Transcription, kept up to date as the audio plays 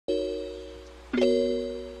Welcome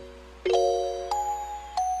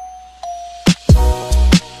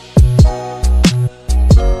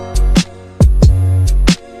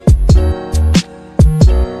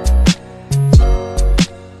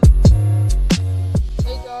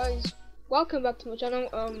back to my channel.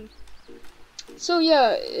 So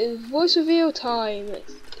yeah, voice reveal time.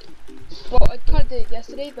 Well, I kind of did it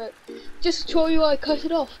yesterday, but just to show you I cut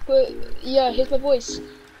it off. But yeah, here's my voice.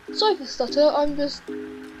 Sorry for the stutter,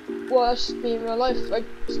 well, that's just me in real life, I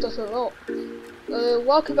stutter a lot.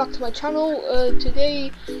 Welcome back to my channel.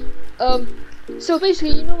 Today, so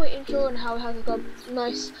basically, you know my intro and how it has like a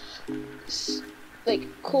nice, like,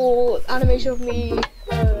 cool animation of me,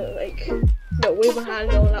 wave my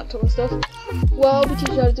hand on laptop and stuff. Well, I'll be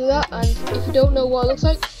teaching you how to do that, and if you don't know what it looks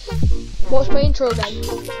like, watch my intro again.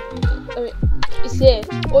 I mean, it's there.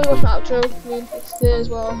 Or you watch my outro, I mean, it's there as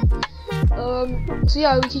well. So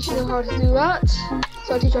yeah, I'll be teaching you how to do that.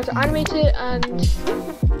 So I'll teach you how to animate it, and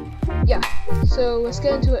yeah. So let's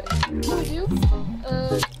get into it.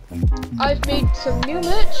 I've made some new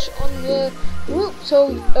merch on the group,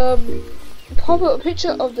 so pop up a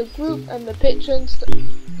picture of the group and the picture and stuff,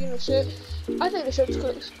 you know, shirt. I think the shirt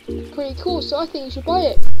looks pretty cool, so I think you should buy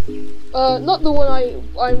it. Not the one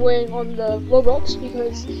I'm wearing on the Roblox,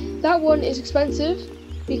 because that one is expensive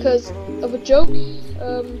because of a joke.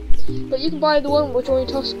 But you can buy the one which only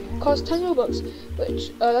costs 10 Robux,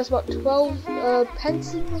 which that's about 12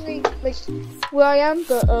 pence like where I am.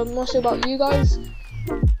 But I'm not sure about you guys.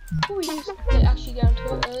 Before we actually get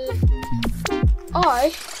into it,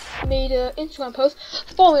 I made an Instagram post.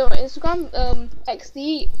 Follow me on my Instagram,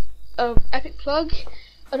 XD. Epic plug.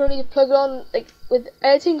 I don't need to plug it on like with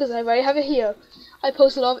editing because I already have it here. I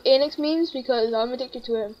post a lot of Anix memes because I'm addicted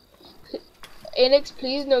to him. Anix,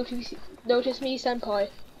 please notice me, senpai.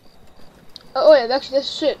 Oh yeah, actually there's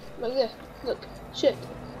shit right there. Look, shit,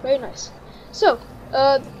 very nice. So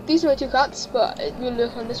these are my two cats, but we'll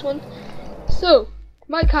look on this one. So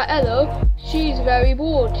my cat Ella, she's very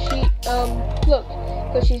bored. She look,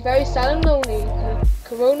 because she's very sad and lonely.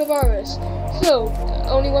 Coronavirus. So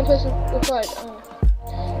only one person replied.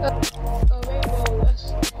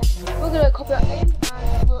 We're gonna copy that name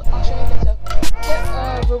and I'll show you later.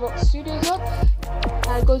 Get Roblox Studios up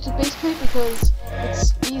and go to base plate because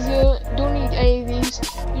it's easier. You don't need any of these.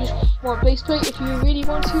 You just want base plate if you really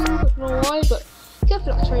want to. I don't know why, but get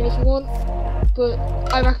Flux Train if you want. But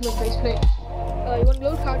I recommend base plate. You want to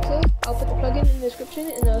load character? I'll put the plugin in the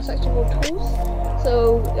description in the section called tools.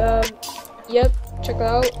 So yep, check that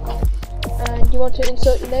out. And you want to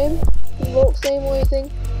insert your name, your Roblox name or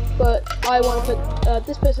anything, but I want to put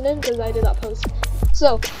this person in because I did that post.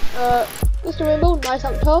 So, Mr. Rainbow, nice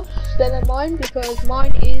avatar, better than mine because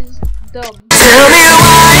mine is dumb.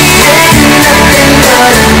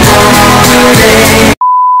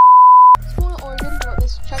 Spawner origin, got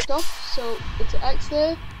this checked off, so it's an X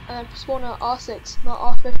there, and spawner R6, not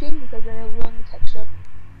R15 because then it'll ruin the texture.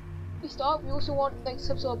 We start, we also want like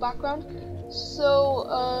some sort of background. So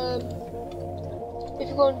if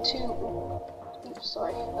you're going to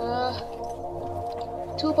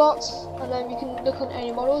toolbox, and then you can look on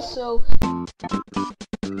any models. So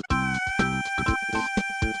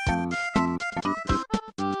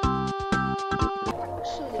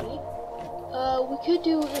actually we could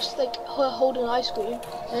do just like her holding an ice cream,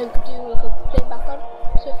 and we could do like a plain background.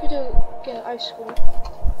 So if we do get an ice cream,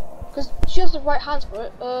 because she has the right hands for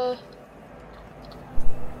it.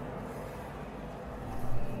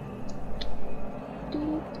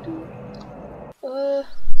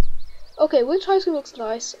 Okay, which ice cream looks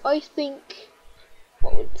nice? I think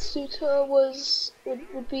what would suit her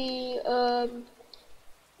would be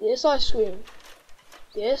this ice cream.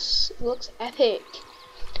 This looks epic.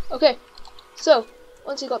 Okay, so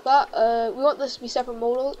once you got that, we want this to be separate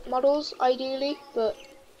models ideally, but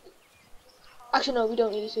actually no, we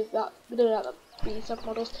don't need to do that. We don't have to be separate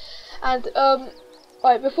models. And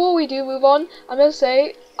alright, before we do move on, I'm gonna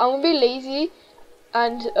say I'm gonna be lazy,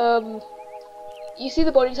 and you see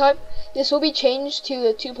the body type. This will be changed to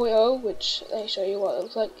the 2.0, which let me show you what it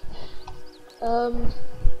looks like.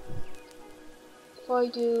 If I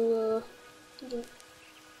do,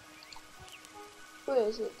 where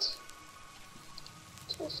is it?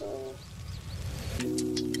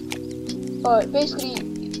 Alright, basically,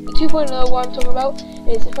 2.0, what I'm talking about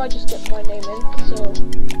is if I just get my name in. So,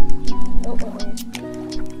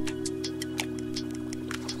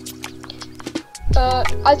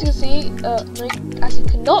 as you can see, as you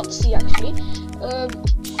cannot see actually,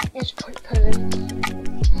 you should put it in.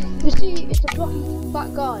 You see, it's a blocky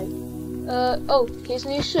fat guy. Oh, here's a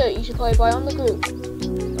new shirt you should probably buy on the group.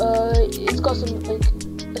 It's got some like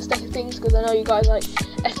aesthetic things because I know you guys like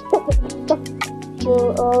aesthetic stuff.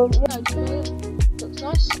 So yeah, looks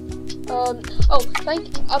nice. Oh, thank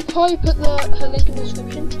you. I'll probably put her link in the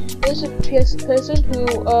description. There's a person who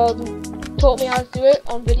taught me how to do it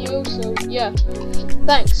on video. So yeah,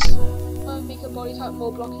 thanks. I'm make a body type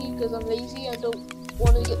more blocky because I'm lazy and don't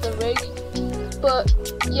want to get the rig. But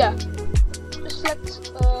yeah, just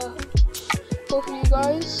select both of you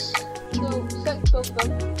guys. So select both of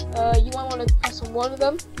them. You might want to press on one of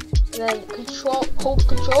them, and then hold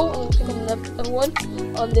control, and click on the other one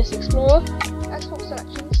on this explorer. Export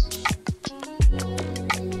selections,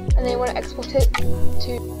 and then you want to export it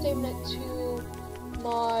to save it to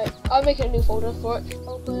my. I'll make a new folder for it.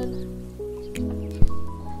 Open.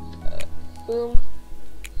 Boom.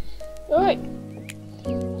 Alright.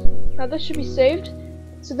 Now this should be saved.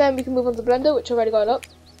 So then we can move on to Blender, which I already got up.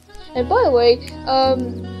 And by the way,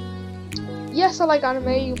 yes, I like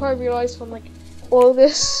anime. You probably realize from like all of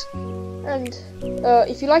this. And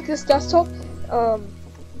if you like this desktop,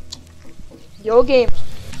 your game.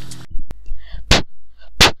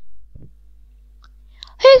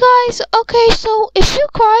 Hey guys, okay, so if you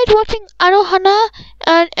cried watching Anohana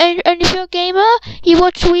and if you're a gamer, you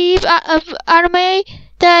watch Weave anime,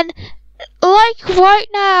 then like right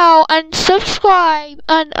now and subscribe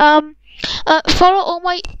and follow all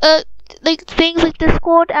my like things like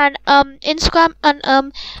Discord and Instagram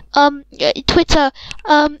and Twitter,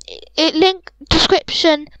 link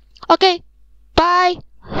description. Okay, bye.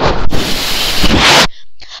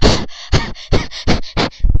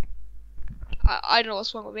 I don't know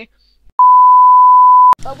what's wrong with me.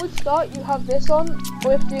 With start, you have this on.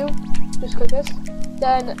 All you have to do, just click this.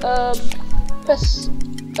 Then press,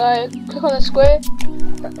 click on the square,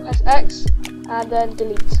 press X, and then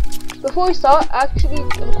delete. Before we start, actually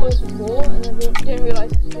recorded this before, and then we didn't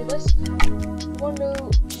realize I had to do this. You want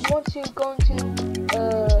to go into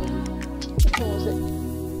which one was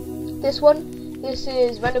it? This one. This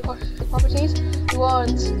is render properties. You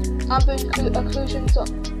want ambient occlusions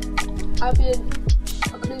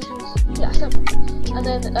yeah, simple. And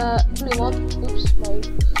then blue one. Oops, my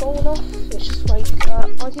phone went off. It's just my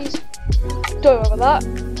aunties. Don't worry about that.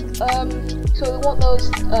 So we want those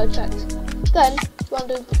checked. Then you want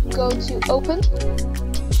to go to open.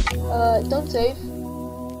 Don't save.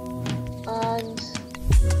 And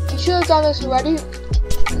you should have done this already.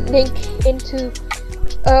 Link into.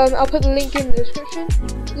 I'll put the link in the description.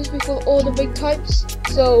 This will be for all the big types.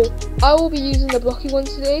 So I will be using the blocky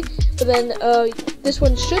ones today. But then this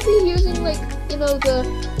one should be using like, you know, the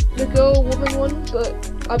girl woman one, but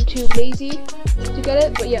I'm too lazy to get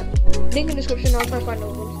it. But yeah, link in the description. I'll try to find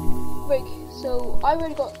another one. Rig. So I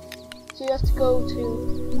already got. So you have to go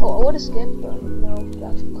to. Oh, I want a skin, but no,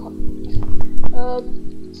 that's not.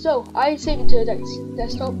 So I saved it to a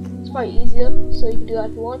desktop. It's probably easier, so you can do that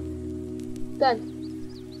if you want. Then,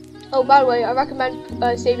 oh, by the way, I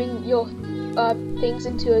recommend saving your things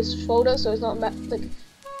into a folder so it's not like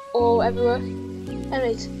all everywhere.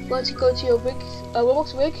 Anyways, once you go to your rig,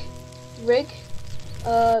 Roblox rig,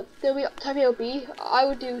 there'll be type A or B. I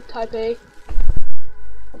would do type A,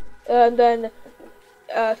 and then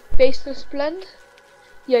faceless blend.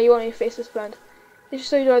 Yeah, you want to faceless blend. Just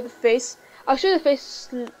so you know the face. I'll show you the face.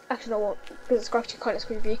 Actually, no, I won't, because it's actually kind of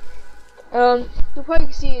creepy. You'll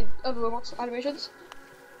probably see in other Roblox animations.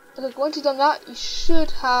 And once you've done that, you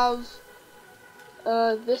should have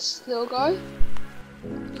this little guy.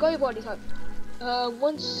 You got your body type.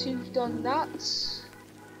 Once you've done that,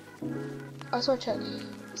 I just want to check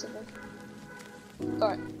something.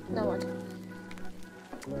 Alright, never mind.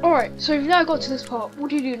 Alright, so you've now got to this part. What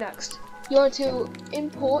do you do next? You want to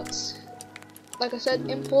import, like I said,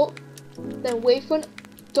 import, then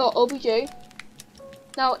wavefront.obj.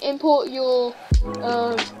 Now import your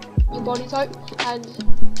body type and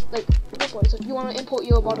like what body type. You want to import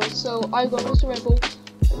your model. So I've got Mr. Rainbow.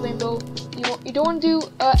 You don't want to do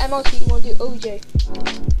MLT. You want to do OBJ.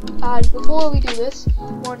 And before we do this,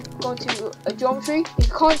 you want to go into a geometry. If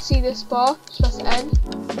you can't see this bar, just press N,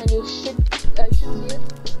 and you should see it.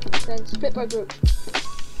 Then split by group.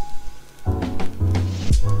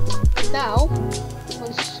 Now,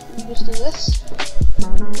 once you just do this,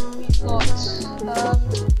 we've got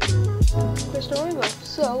Crystal Rainbow.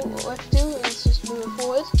 So what we have to do is just move it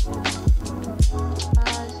forward.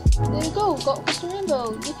 And there we go, we've got Crystal Rainbow.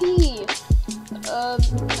 Yippee!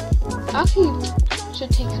 Actually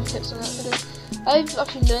should take some tips on that because I've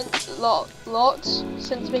actually learned a lot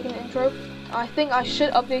since making the intro. I think I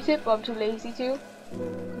should update it, but I'm too lazy to.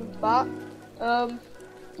 But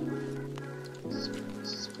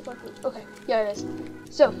okay, yeah, it is.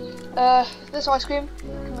 So this ice cream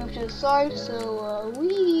can move to the side. So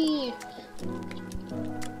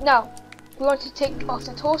Now, we want to take off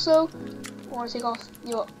the torso. We want to take off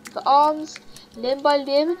the arms, limb by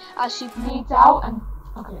limb, as she bleeds out. And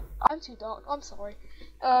okay, I'm too dark. I'm sorry.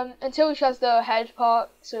 Until she has the head part,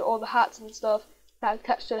 so all the hats and stuff that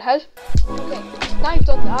attached to the head. Okay, now you've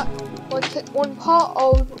done that. Want to click one part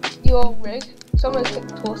of your rig. So I'm going to click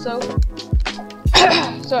the torso.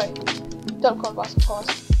 Sorry, don't call it pause.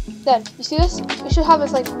 Then you see this? You should have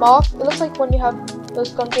this like mark. It looks like when you have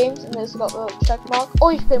those gun games and there's got the check mark.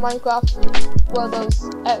 Or you can play Minecraft. Well, those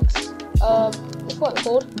X. That's what they're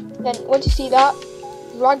called. Then once you see that,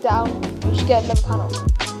 drag down. You should get another panel.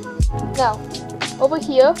 Now, over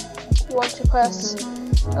here, you want to press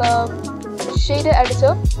shader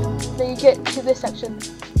editor. Then you get to this section.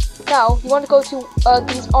 Now, you want to go to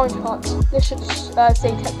these orange parts. This should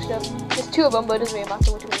say texture. There's two of them, but it doesn't really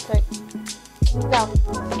matter which one you take. Now,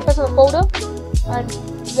 press on the folder, and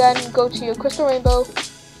then go to your crystal rainbow,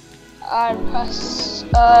 and press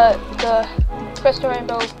the crystal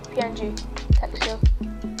rainbow PNG texture.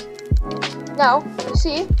 Now, you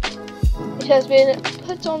see, it has been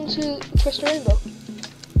put onto the crystal rainbow.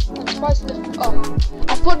 I'm surprised at this. Oh,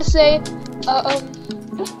 I forgot to say,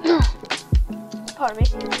 pardon me,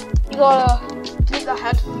 you gotta delete that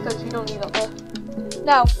head because you don't need that there.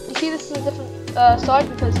 Now, you see this is a different side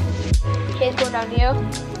because the hair's going down here.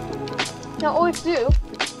 Now, all you have to do,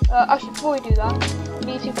 actually before we do that, you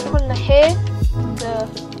need to click on the hair,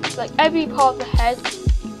 like every part of the head,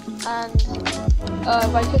 and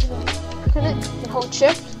by clicking it, you can hold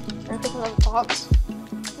shift and click on other parts.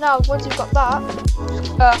 Now, once you've got that,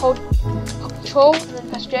 hold control and then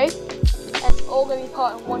press J, and it's all going to be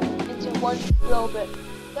part into one little bit.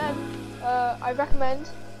 Then, I recommend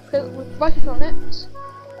right click on it,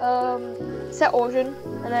 set origin,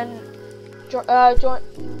 and then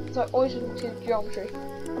origin to geometry.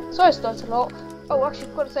 Sorry, I started a lot. Oh, actually,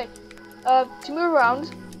 I've got to say, to move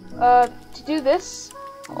around, to do this,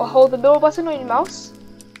 or hold the middle button on your mouse,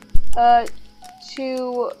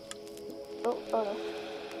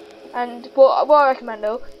 and what I recommend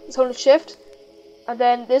though is holding shift, and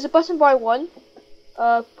then there's a button by one.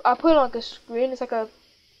 I put it on like a screen. It's like a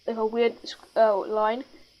weird line.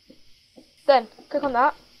 Then click on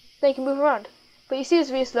that. Then you can move around. But you see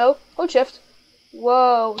it's really slow. Hold shift.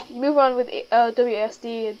 Whoa! You move around with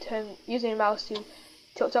WASD and using your mouse to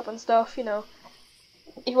tilt up and stuff. You know.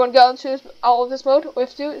 If you want to get out of this mode, all you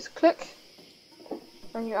have to do is click,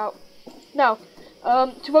 and you're out. Now,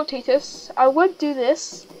 to rotate this, I would do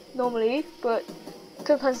this normally, but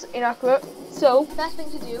sometimes it's inaccurate. So, best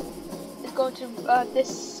thing to do is go into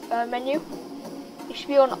this menu. It should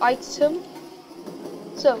be on item.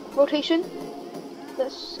 So, rotation. I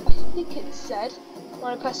think it said. I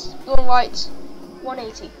want to press on right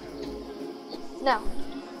 180. Now,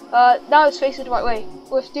 now it's facing the right way.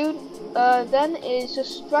 What we have to do then is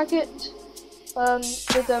just drag it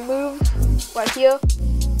with a move right here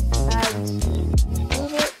and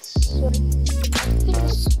move it. So I think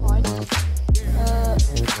this is fine.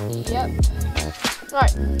 Yep.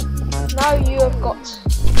 Right. Now you have got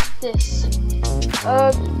this.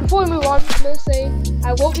 Before we move on, I'm going to say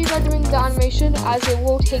I won't be rendering the animation as it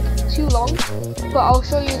will take too long, but I'll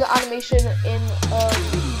show you the animation in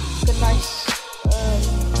the nice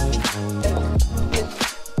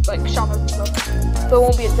like shadows and stuff. But it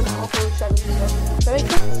won't be at the powerful shadows and stuff. Does that make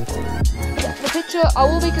sense? The picture, I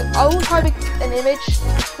will try to make an image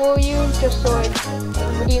for you just so it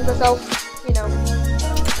redeems myself, you know.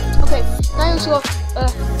 Okay, now you also have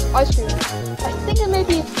ice cream. I think it may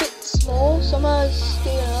be a bit small, so I'm gonna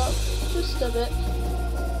scale it up just a bit.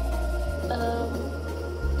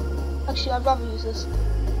 Actually, I'd rather use this.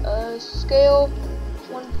 Scale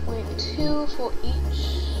 1.2 for each,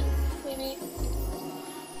 maybe.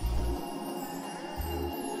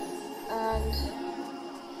 And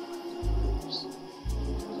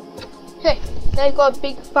okay, now you've got a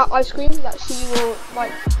big fat ice cream that she will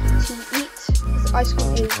like to eat. This ice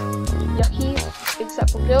cream is yucky, except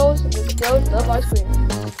for girls, and the girls love ice cream.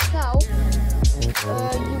 Now,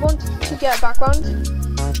 you want to get a background,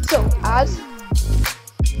 so add,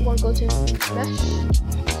 you want to go to mesh,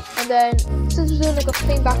 and then since we're doing like a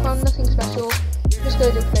plain background, nothing special, just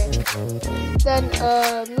go to plain. Then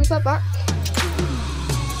move that back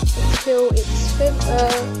until it's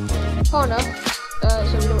far enough,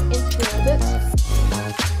 so we don't interfere with it.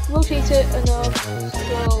 Rotate it enough,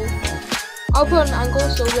 so I'll put an angle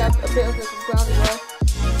so we have a bit of like a ground as well.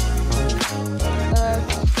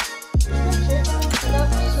 Stretch it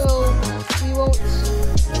enough so we won't see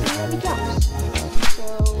any gaps. So,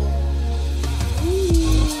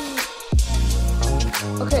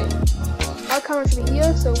 okay, our camera should be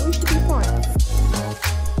here, so we should be fine.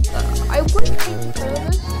 I wouldn't change the color of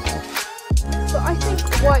this.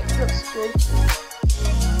 like looks good.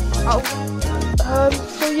 Oh,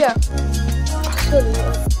 so yeah, actually,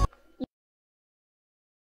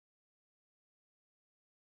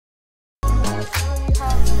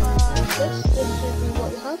 this should be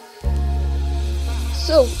what you have.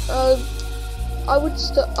 So,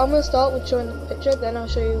 I'm gonna start with showing the picture, then I'll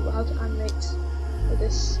show you how to animate with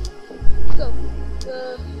this. So,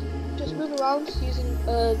 just move around using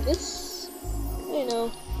this, you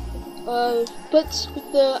know, but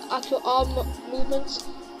with the actual arm movements,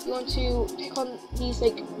 you want to click on these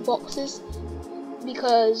like boxes,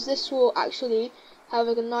 because this will actually have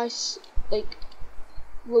like a nice like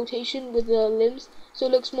rotation with the limbs, so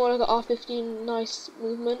it looks more like an R15 nice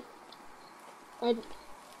movement.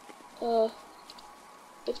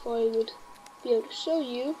 If I would be able to show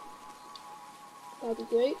you, that'd be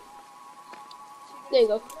great. There you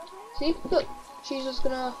go. See? Look, she's just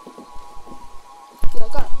gonna, yeah,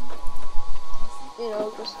 like that. You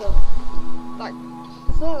know, just like,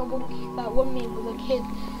 it's like that one meme with a kid.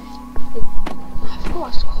 I forgot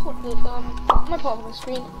what it's called. My part of the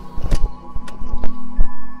screen.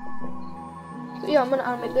 So yeah, I'm gonna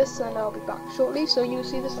animate this, and I'll be back shortly. So you'll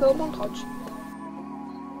see this little montage.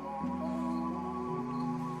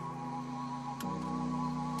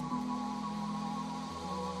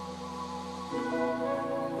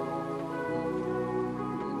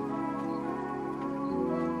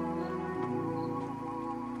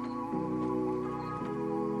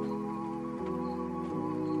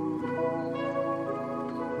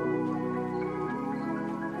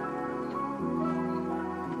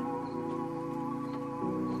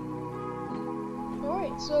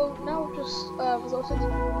 So now we've just resulted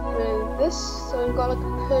with this. So you've got like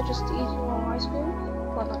her just eating more ice cream.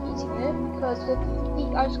 Well, not eating it, because you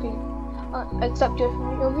eat ice cream. Except you're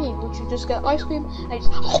from your meme, which you just get ice cream and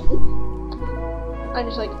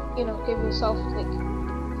just like, you know, give yourself like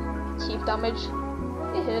teeth damage.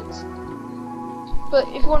 It hurts. But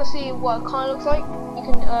if you want to see what it kind of looks like, you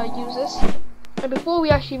can use this. And before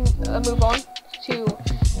we actually move on to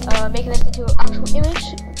making this into an actual image,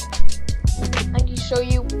 I can show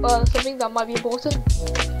you something that might be important.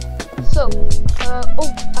 So, oh,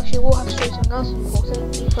 actually, we'll have to show you something else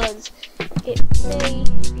important, because it may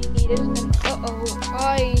be needed. And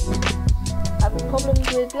I have problems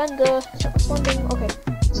with Blender. It's not responding. Okay,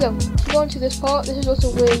 so to go into this part, this is also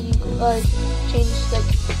where you change like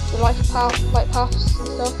the light paths and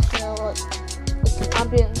stuff. You know, like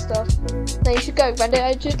ambient and stuff. Now you should go render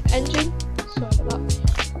engine. Sorry about that.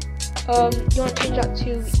 You want to change that to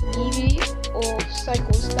Eevee or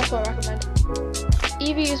Cycles. That's what I recommend.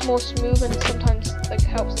 Eevee is more smooth and sometimes like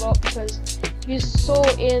helps a lot, because if you saw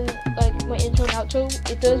in like my intro and outro,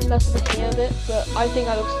 it does mess with the hair a bit, but I think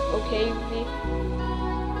that looks okay with me.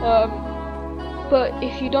 But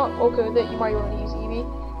if you don't okay with it, you might want to use Eevee.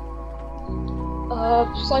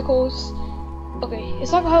 Cycles. Okay,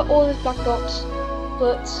 it's like how all these black dots,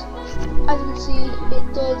 but as you can see,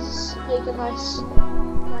 it does make a nice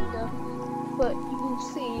render. But you can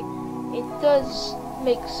see it does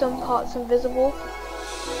make some parts invisible.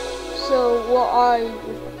 So what I'm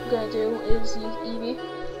gonna do is use Eevee.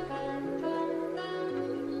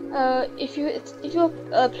 If your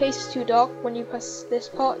place is too dark when you press this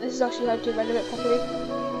part, this is actually how to render it properly.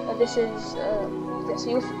 This is so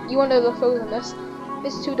you want to focus on this. If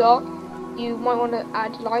it's too dark, you might want to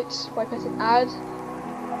add lights by pressing add,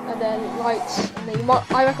 and then lights, and then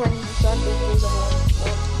I recommend using sun,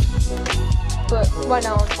 but right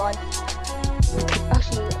now I'm fine.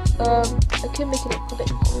 Actually, I can make it a bit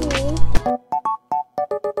cool.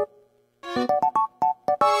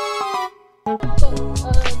 So,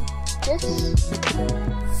 this.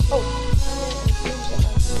 Oh,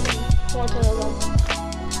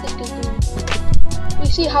 you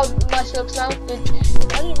see how nice it looks now? I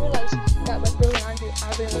didn't realize that my building Andrew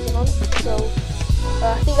wasn't on, so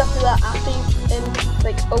I think after that, after you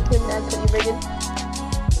like open and put your rig in.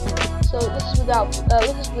 So this is without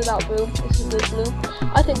blue. This is with blue.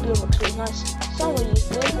 I think blue looks really nice. Some will use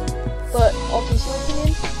blue, but obviously my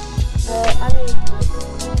opinion. I mean,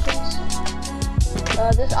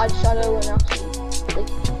 this eyeshadow and actually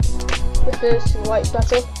like prefers to white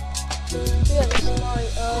better. So yeah, this is my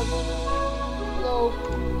little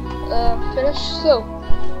finish. So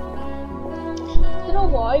I don't know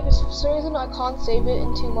why, but for some reason I can't save it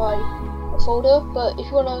into my folder. But if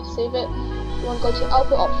you want to save it, you want to go to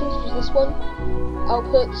output options, which is this one.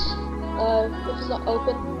 Output. If it's not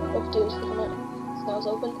open, what to do is click on it. So now it's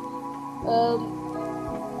open.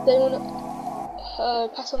 Then you want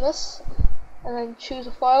to press on this, and then choose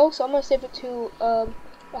a file. So I'm going to save it to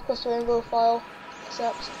across the rainbow file.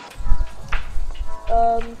 Accept.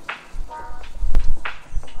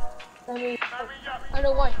 I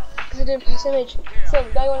know why, because I didn't press image. So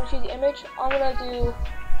now you want to choose the image. I'm gonna do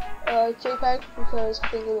JPEG because I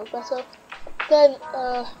think it will look better. Then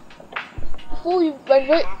before you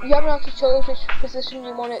render it, you haven't actually chose which position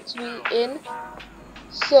you want it to be in.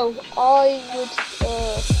 So I would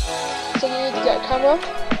so you need to get a camera.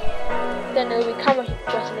 Then there will be camera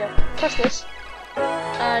button here. Press this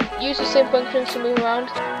and use the same functions to move around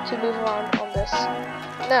on this.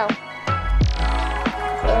 Now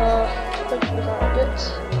let's move around a bit.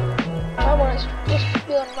 I want it to just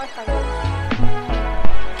be on my camera.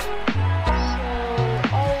 So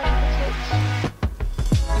I'll put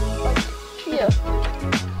it like here.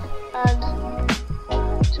 And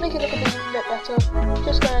to make it look a bit better,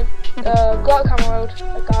 just gonna go out camera mode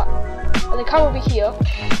like that. And the camera will be here.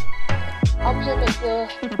 I'm gonna make the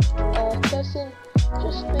person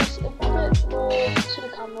just face a bit more to the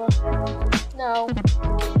camera. Now,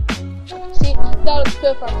 see, that looks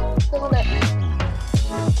perfect, doesn't it?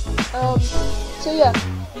 So yeah,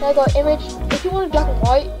 now I got image. If you want it black and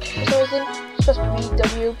white, for some reason, just press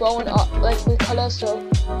BW, but I want it like with color, so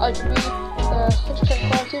RGB 100%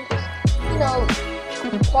 quality because you know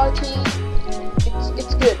quality,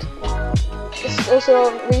 it's good. It's also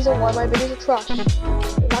a reason why my videos are trash.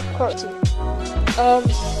 Lack of quality. Now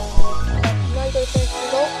you go to finish the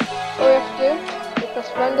result. All you have to do is press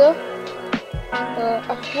render.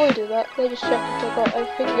 Before you do that, let me just check if I got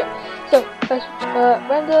everything. Yeah. So press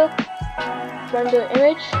render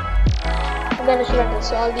image, and then it's render.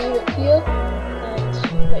 So I'll leave it here and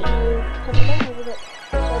let you have a moment with it.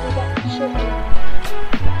 So I'll do that shortly.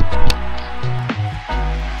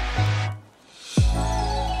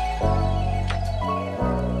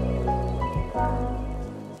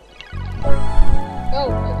 Oh,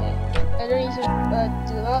 okay. I don't need to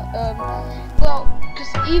do that. Well,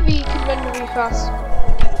 because Eevee can render really fast.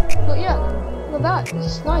 But yeah, look at that.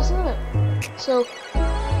 It's nice, isn't it? So,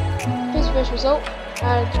 here's the finished result,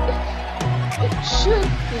 and it should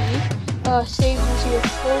be saved into your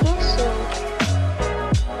folder. So,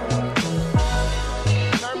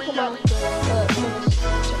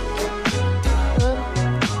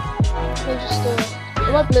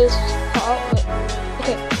 it might blur this part out, but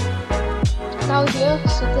okay. Now here,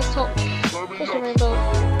 so this top is a rainbow,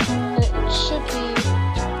 and it should be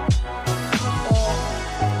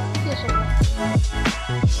this one.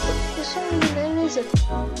 For some reason it isn't.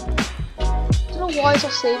 I don't know why it's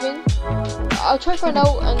not saving. I'll try to find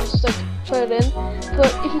out and just like put it in.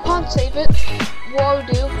 But if you can't save it, what I would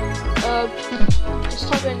do, just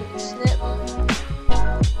type in snip.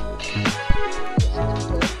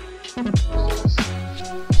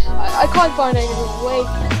 I can't find any other way.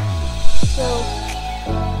 So, I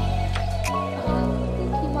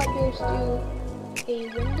think you might be able to do a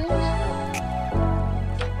Windows.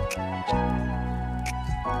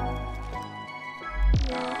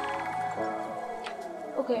 Yeah.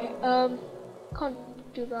 Okay, can't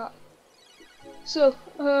do that. So,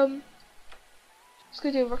 let's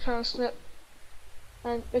go do a rectangular snip.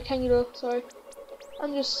 And rectangular, sorry.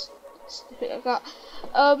 And just snip it like that.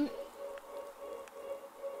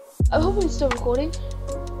 I'm hoping it's still recording.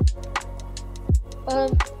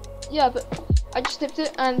 Yeah, but I just snipped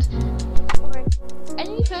it, and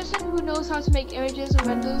any person who knows how to make images and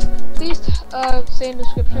renders, please say in the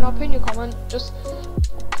description. I'll pin your comment. Just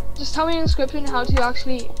tell me in the description how to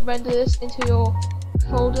actually render this into your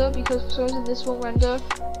folder, because for some reason this won't render.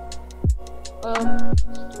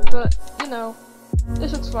 But you know,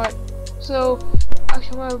 this looks right. So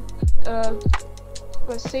actually, I'm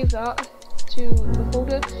gonna save that to the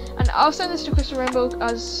folder, and I'll send this to Crystal Rainbow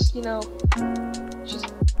as you know.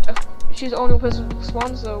 She's the only person who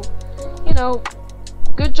responds, so you know,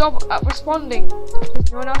 good job at responding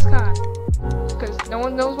because no one else can, because no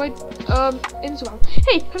one knows my Instagram.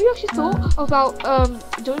 Hey, have you actually thought about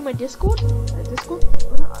joining my Discord?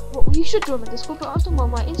 Well, you should join my Discord, but I was talking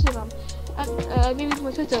about my Instagram and maybe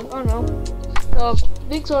my Twitter. I don't know.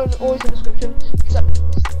 Links are always in the description, except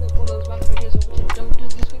all those random videos which I don't do in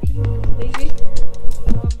the description. Lazy.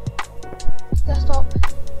 Desktop.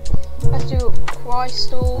 Let's do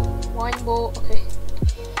Crystal Wineball. Okay.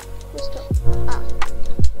 Crystal.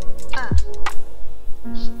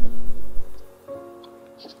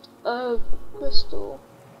 Crystal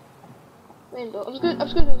Rainbow. I'm just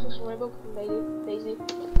gonna do Crystal Rainbow because I'm lazy.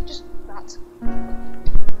 Just that.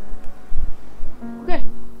 Okay.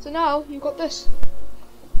 So now you've got this.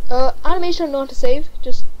 Animation I know how to save.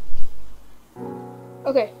 Just.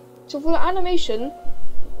 Okay. So for the animation,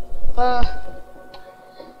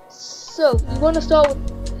 so you want to start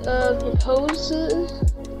with your poses.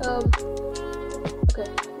 Okay,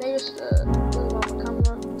 now just go around my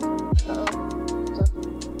camera.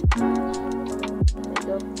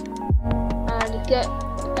 get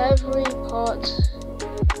every part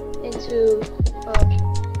into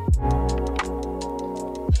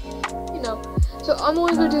you know. So I'm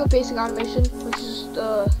only gonna do a basic animation, which is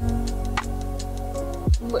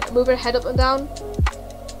moving head up and down.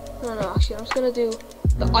 No, actually, I'm just gonna do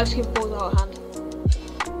the ice cream balls out of hand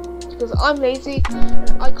because I'm lazy and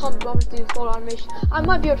I can't bother to do full animation. I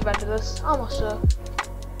might be able to render this. I'm not sure.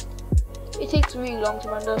 It takes really long to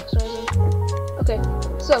render for some reason. Okay,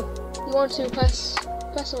 so you want to press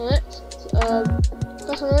on it,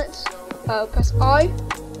 press I,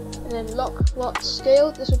 and then lock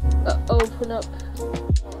scale. This will open up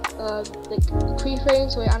like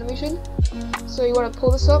keyframes for your animation. So you want to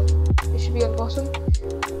pull this up. It should be on the bottom,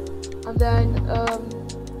 and then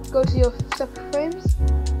go to your separate frames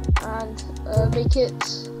and make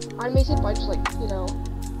it animated by just like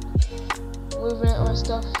moving it on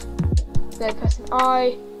stuff. Then pressing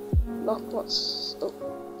I, lock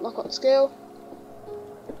scale.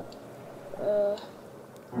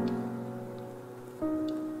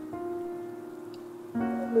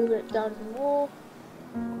 Moving it down even more.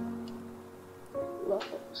 Lock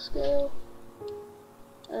scale.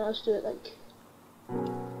 And I'll just do it like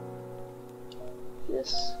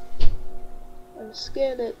this. And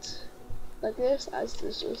scale it like this as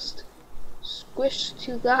this just squished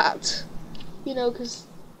to that. Because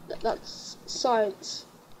that's science.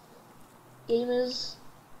 Gamers.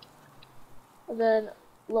 And then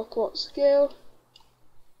lock scale.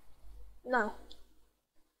 Now,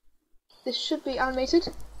 this should be animated.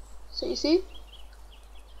 So you see,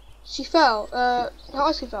 she fell. Her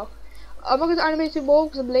ice cream fell. I'm not going to animate it more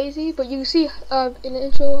because I'm lazy, but you can see in the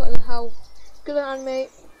intro and how good I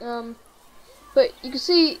animate. But you can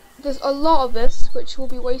see there's a lot of this which will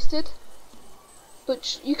be wasted.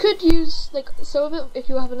 But you could use like some of it if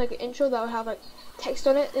you have like an intro that would have like text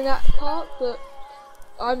on it in that part, but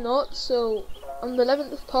I'm not, so on the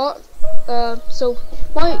 11th part. So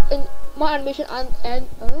my animation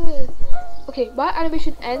my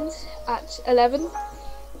animation ends at 11.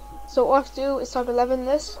 So all I have to do is type 11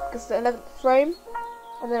 this because it's the 11th frame,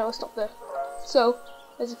 and then it will stop there. So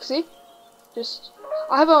as you can see,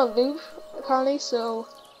 I have it on loop apparently, so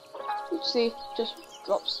you can see just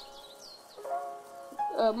drops.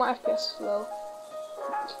 My FPS is low.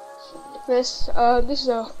 This is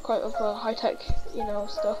a quite of high tech,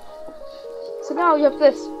 stuff. So now you have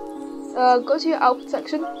this. Go to your output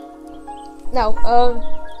section. Now,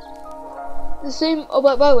 the same. Oh,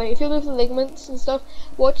 by the way, if you're moving ligaments and stuff,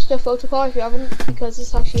 watch the photo part if you haven't, because this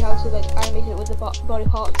is actually how to like animate it with the body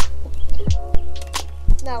parts.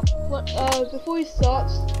 Now, before you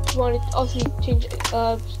start, you want to obviously change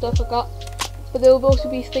stuff like that, but there will also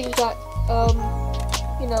be things that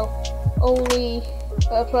only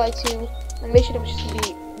apply to animation, which is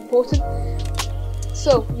really important.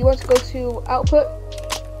 So you want to go to output.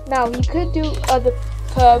 Now you could do the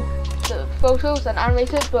photos and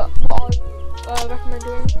animate it, but what I recommend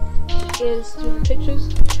doing is do the pictures.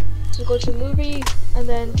 So go to movie and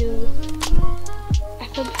then do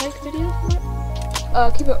FMX video for it.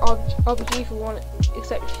 Keep it RGB if you want it,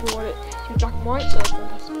 except if you want it to be black and white, so it's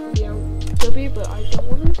going to W, but I don't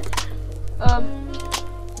want it.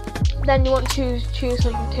 Then you want to choose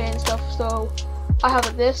like contain stuff. So I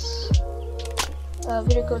have this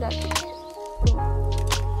video codec.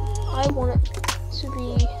 I want it to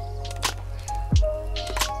be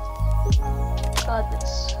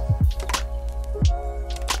this.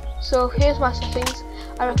 So here's my settings.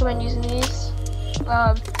 I recommend using these.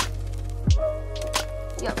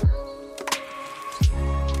 Yep.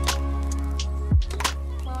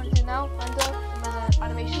 What I want to do now, render, and then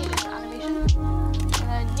animation, and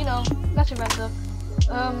then let it render.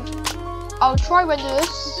 I'll try render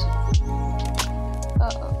this. Oh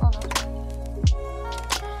no.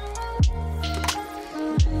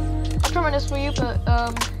 I'll try render this for you, but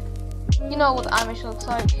you know what the animation looks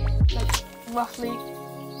like roughly,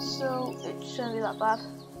 so it shouldn't be that bad.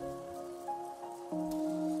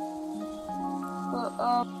 But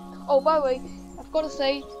oh, by the way, I've got to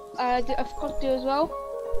say, I forgot to do as well.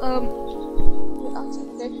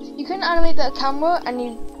 You can animate the camera,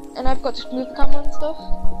 and I've got to move the camera and stuff.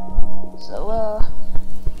 So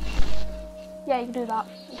yeah, you can do that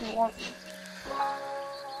if you want.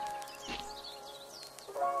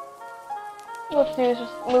 What you have to do is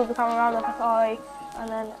just move the camera around, press I, and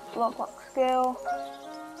then lock scale.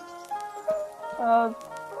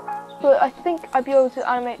 But I think I'd be able to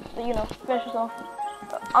animate, finish this off.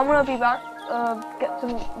 I'm gonna be back, get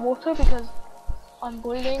some water because I'm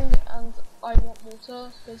boiling and I want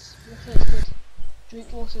water because water is good.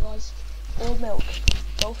 Drink water, guys, or milk,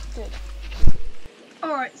 both good.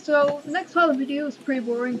 Alright, so the next part of the video is pretty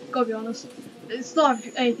boring, gotta be honest. It's not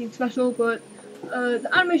anything special, but the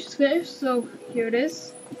animation's finished, so here it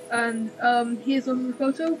is. And here's another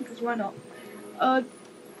photo, because why not?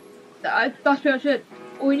 That's pretty much it.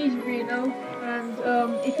 All you need to really know. And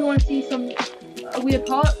if you want to see some weird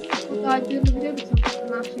part that I did in the video, because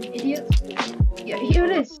I'm actually an idiot, yeah, here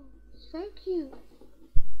it is. So cute.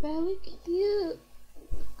 Very cute.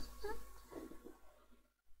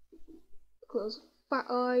 Close. Fat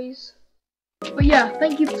eyes. But yeah,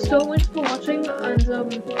 thank you so much for watching, and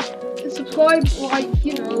subscribe, like,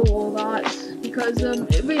 you know, all that, because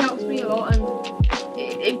it really helps me a lot, and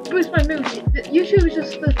it boosts my mood. YouTube is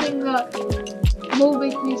just the thing that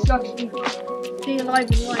motivates me to actually stay alive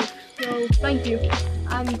in life. So thank you,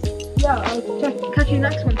 and yeah, I'll catch you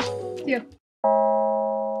next one. See ya.